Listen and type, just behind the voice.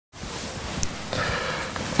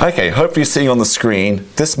Okay, hopefully you're seeing on the screen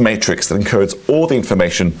this matrix that encodes all the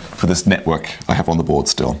information for this network I have on the board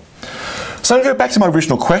still. So I'm going to go back to my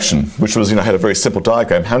original question, which was, I had a very simple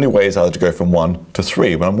diagram. How many ways are there to go from 1 to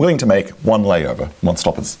 3? But I'm willing to make one layover, one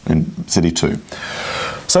stop in city 2.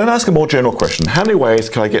 So I'm going to ask a more general question. How many ways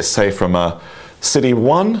can I get, say, from city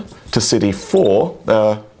 1 to city 4,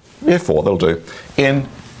 4, that'll do, in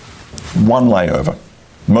one layover?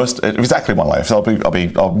 Exactly one layover. So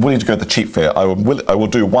I'm willing to go to the cheap fare. I will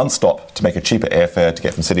do one stop to make a cheaper airfare to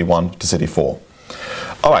get from city 1 to city 4.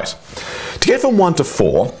 All right, to get from 1 to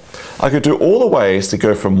 4, I could do all the ways to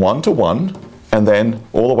go from 1 to 1, and then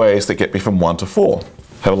all the ways that get me from 1 to 4.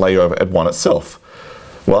 Have a layover at 1 itself.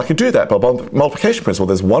 Well, I can do that by multiplication principle.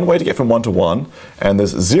 There's one way to get from 1 to 1, and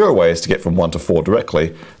there's 0 ways to get from 1 to 4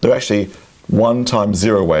 directly. There are actually 1 times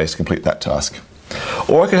 0 ways to complete that task.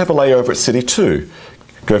 Or I could have a layover at city 2.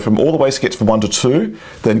 Go from all the ways to get from 1 to 2,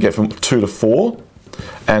 then get from 2 to 4,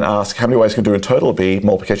 and ask how many ways can I do in total. It'll be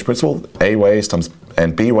multiplication principle. A ways times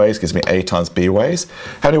and B ways gives me A times B ways.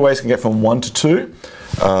 How many ways can I get from 1 to 2?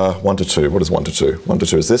 1 to 2. What is 1 to 2? 1 to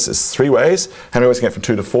 2 is this. It's 3 ways. How many ways can I get from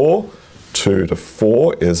 2 to 4? 2 to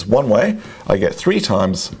 4 is 1 way. I get 3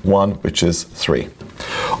 times 1, which is 3.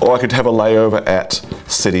 Or I could have a layover at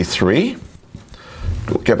city 3.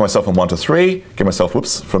 Get myself from 1 to 3. Get myself,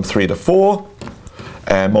 from 3 to 4.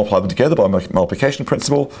 And multiply them together by multiplication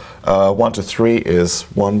principle. 1 to 3 is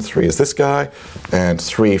 1, 3 is this guy, and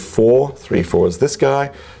 3, 4 is this guy.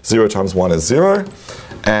 0 times 1 is 0.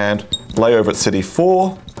 And layover at city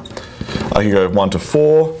 4, I can go 1 to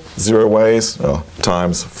 4, 0 ways,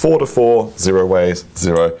 times 4 to 4, 0 ways,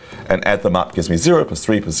 0. And add them up gives me 0 plus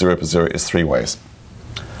 3 plus 0 plus 0 is 3 ways.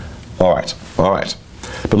 All right.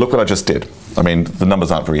 But look what I just did. I mean, the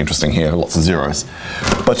numbers aren't very interesting here, lots of zeros.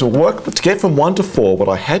 But to get from 1 to 4, what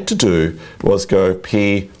I had to do was go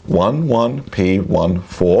P11,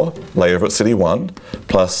 P14, layover at city 1,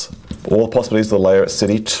 plus all the possibilities of the layer at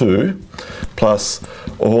city 2, plus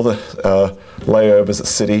all the layovers at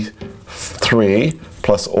city 3,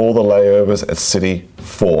 plus all the layovers at city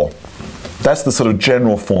 4. That's the sort of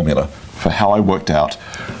general formula for how I worked out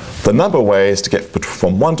the number of ways to get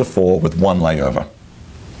from 1 to 4 with one layover.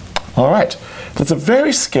 All right, that's a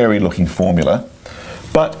very scary looking formula,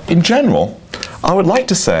 but in general, I would like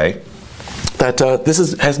to say that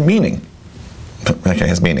this has meaning. Okay,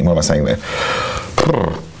 has meaning, what am I saying there?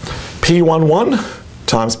 P11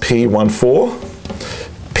 times P14,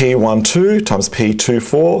 P12 times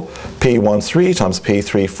P24, P13 times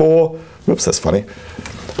P34, whoops, that's funny,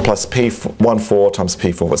 plus P14 times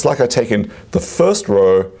P4. It's like I've taken the first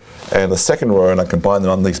row and the second row and I combine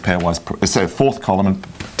them on these pairwise, so fourth column and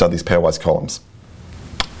done these pairwise columns.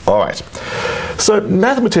 All right, so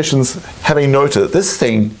mathematicians, having noted that this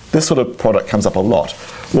sort of product comes up a lot,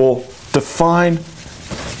 will define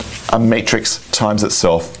a matrix times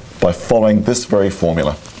itself by following this very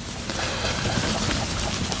formula.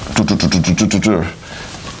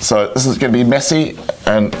 So this is going to be messy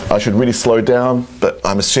and I should really slow down, but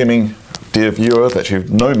I'm assuming, dear viewer, that you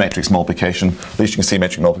know matrix multiplication. At least you can see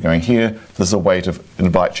matrix multiplication here. This is a way to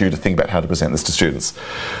invite you to think about how to present this to students.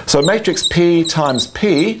 So matrix P times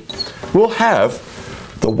P will have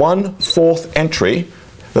the 1/4 entry.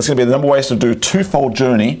 That's going to be the number of ways to do a two-fold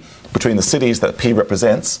journey between the cities that P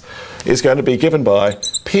represents, is going to be given by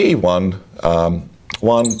P1,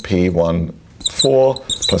 P14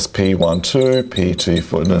 plus P12,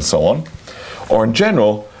 P24, and so on. Or in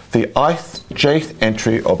general, the ijth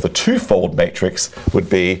entry of the two-fold matrix would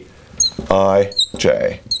be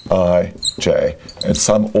ij, and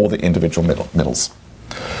sum all the individual middles.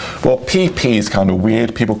 Well, PP is kind of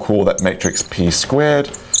weird. People call that matrix P squared.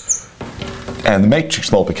 And the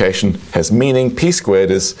matrix multiplication has meaning. P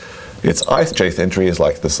squared is its ijth entry is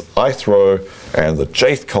like this ith row and the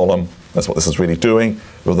jth column. That's what this is really doing,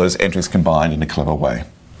 with those entries combined in a clever way.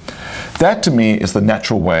 That to me is the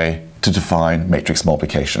natural way to define matrix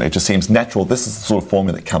multiplication. It just seems natural. This is the sort of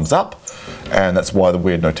formula that comes up, and that's why the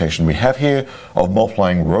weird notation we have here of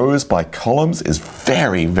multiplying rows by columns is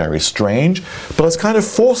very, very strange, but I was kind of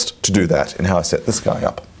forced to do that in how I set this guy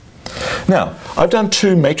up. Now, I've done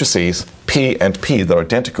two matrices, P and P, that are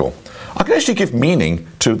identical. I can actually give meaning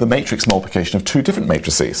to the matrix multiplication of two different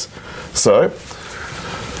matrices. So,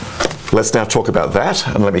 let's now talk about that,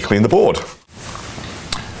 and let me clean the board.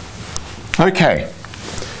 Okay.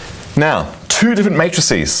 Now, two different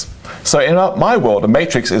matrices. So in my world, a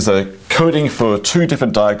matrix is a coding for two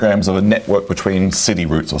different diagrams of a network between city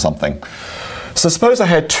routes or something. So suppose I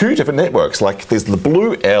had two different networks, like there's the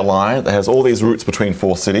blue airline that has all these routes between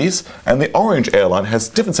 4 cities, and the orange airline has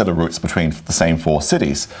a different set of routes between the same 4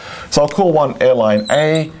 cities. So I'll call one airline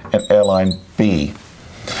A and airline B.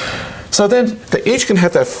 So then they each can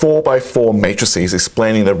have their 4 by 4 matrices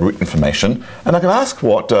explaining the root information, and I can ask,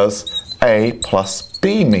 what does A plus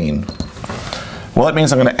B mean? Well, that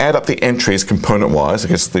means I'm going to add up the entries component-wise. I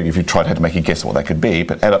guess if you tried to make a guess what that could be,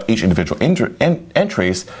 but add up each individual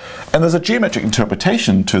entries, and there's a geometric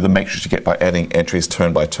interpretation to the matrix you get by adding entries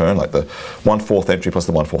turn by turn, like the 1/4 entry plus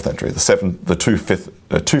the 1/4 entry, the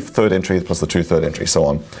 2/3 entry plus the 2/3 entry, so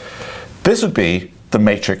on. This would be the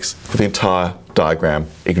matrix for the entire diagram,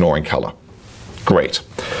 ignoring color. Great.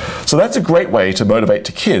 So that's a great way to motivate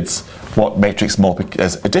to kids what matrix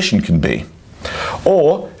addition can be.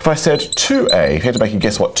 Or if I said 2A, if you had to make a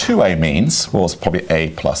guess what 2A means, well, it's probably A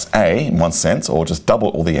plus A in one sense, or just double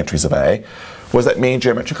all the entries of A. What does that mean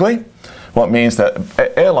geometrically? Well, it means that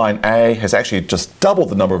airline A has actually just doubled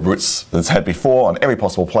the number of routes that it's had before on every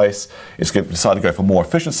possible place. It's decided to go for more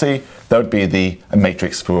efficiency. That would be a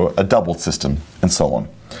matrix for a doubled system, and so on.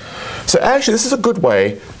 So actually, this is a good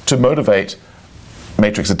way to motivate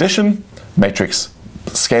matrix addition, matrix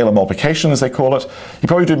scalar multiplication, as they call it. You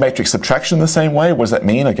probably do matrix subtraction the same way. What does that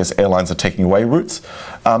mean? I guess airlines are taking away routes.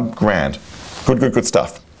 Grand. Good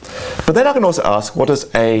stuff. But then I can also ask, what does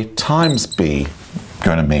A times B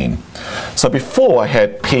going to mean? So before I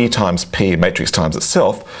had P times P, matrix times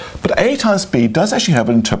itself, but A times B does actually have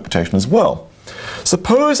an interpretation as well.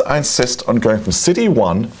 Suppose I insist on going from city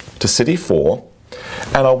 1 to city 4,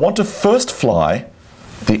 and I want to first fly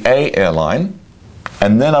the A airline,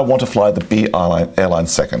 and then I want to fly the B airline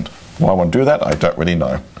second. Why I want to do that, I don't really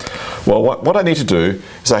know. Well, what I need to do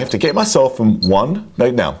is I have to get myself from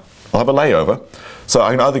now I'll have a layover. So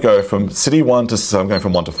I can either go from city 1 to, so I'm going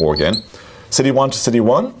from 1 to 4 again. City 1 to city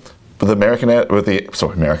 1 with an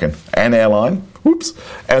airline, whoops,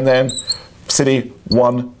 and then city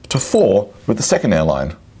 1 to 4 with the second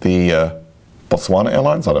airline, the Botswana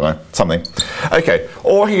Airlines? I don't know, something. Okay,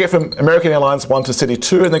 or I can get from American Airlines 1 to City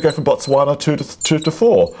 2 and then go from Botswana 2 to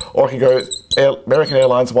 4. Or I can go American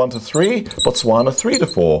Airlines 1 to 3, Botswana 3 to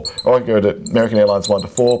 4. Or I can go to American Airlines 1 to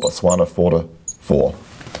 4, Botswana 4 to 4,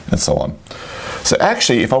 and so on. So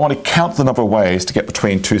actually, if I want to count the number of ways to get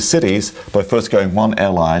between two cities by first going one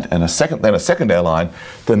airline and then a second airline,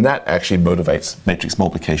 then that actually motivates matrix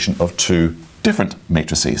multiplication of two different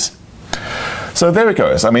matrices. So there it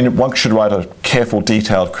goes. I mean, one should write a careful,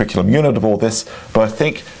 detailed curriculum unit of all this, but I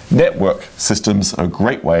think network systems are a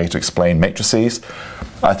great way to explain matrices.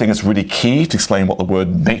 I think it's really key to explain what the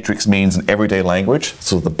word matrix means in everyday language,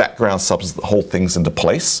 so the background substance that hold things into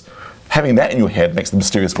place. Having that in your head makes the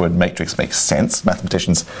mysterious word matrix make sense.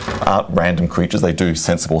 Mathematicians aren't random creatures, they do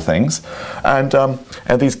sensible things. And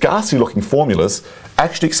these ghastly looking formulas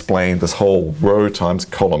actually explain this whole row times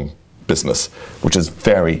column business, which is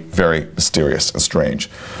very, very mysterious and strange.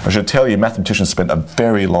 I should tell you, mathematicians spent a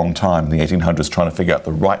very long time in the 1800s trying to figure out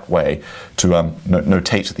the right way to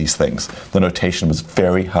notate these things. The notation was a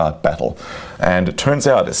very hard battle. And it turns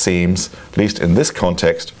out, it seems, at least in this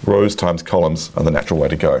context, rows times columns are the natural way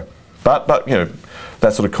to go. But you know,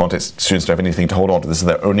 that sort of context, students don't have anything to hold on to. This is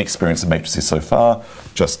their only experience of matrices so far.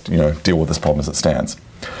 Just, you know, deal with this problem as it stands.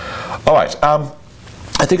 All right.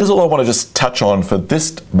 I think that's all I want to just touch on for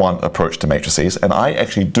this one approach to matrices, and I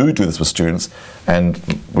actually do this with students, and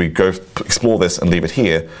we go explore this and leave it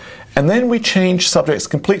here, and then we change subjects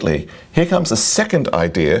completely. Here comes a second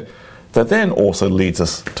idea that then also leads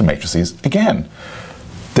us to matrices again.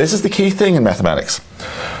 This is the key thing in mathematics.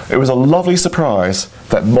 It was a lovely surprise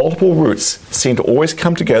that multiple roots seem to always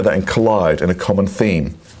come together and collide in a common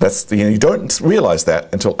theme. You don't realize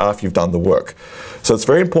that until after you've done the work. So it's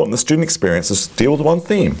very important the student experience is deal with one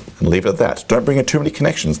theme and leave it at that. Don't bring in too many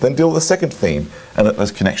connections. Then deal with the second theme and let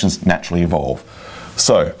those connections naturally evolve.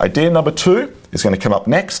 So idea number 2 is going to come up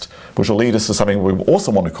next, which will lead us to something we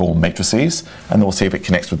also want to call matrices, and then we'll see if it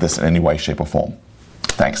connects with this in any way, shape or form.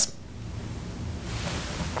 Thanks.